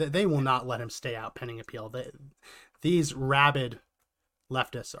 They will not let him stay out pending appeal. These rabid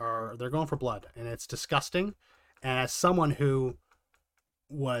leftists they're going for blood, and it's disgusting. And as someone who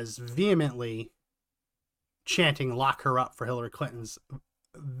was vehemently chanting "lock her up" for Hillary Clinton's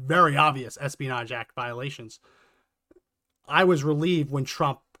very obvious Espionage Act violations, I was relieved when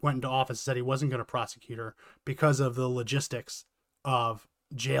Trump went into office and said he wasn't going to prosecute her because of the logistics of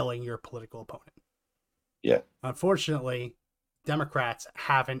jailing your political opponent. Yeah. Unfortunately, Democrats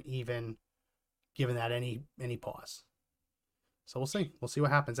haven't even given that any pause. So we'll see. We'll see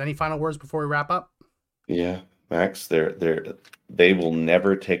what happens. Any final words before we wrap up? Yeah, Max, they will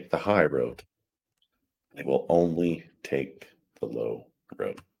never take the high road. They will only take the low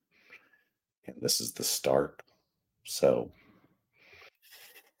road. And this is the start. So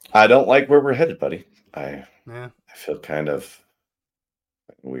I don't like where we're headed, buddy. I feel kind of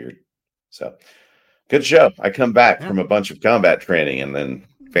weird. So good show. I come back from a bunch of combat training, and then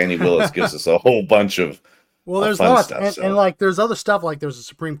Fani Willis gives us a whole bunch of there's fun lots, stuff. and like there's other stuff, like there's a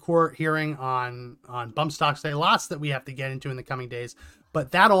Supreme Court hearing on bump stocks day. Lots that we have to get into in the coming days,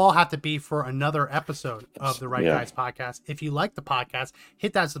 but that'll all have to be for another episode of the Right Guys podcast. If you like the podcast,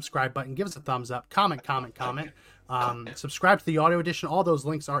 hit that subscribe button, give us a thumbs up, comment. Subscribe to the audio edition. All those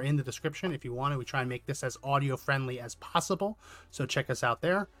links are in the description. If you want to, we try and make this as audio friendly as possible. So check us out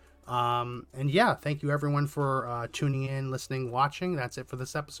there. And yeah, thank you everyone for tuning in, listening, watching. That's it for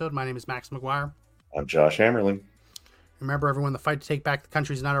this episode. My name is Max McGuire. I'm Josh Hammerling. Remember, everyone, the fight to take back the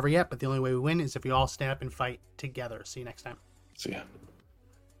country is not over yet, but the only way we win is if we all stand up and fight together. See you next time. See ya.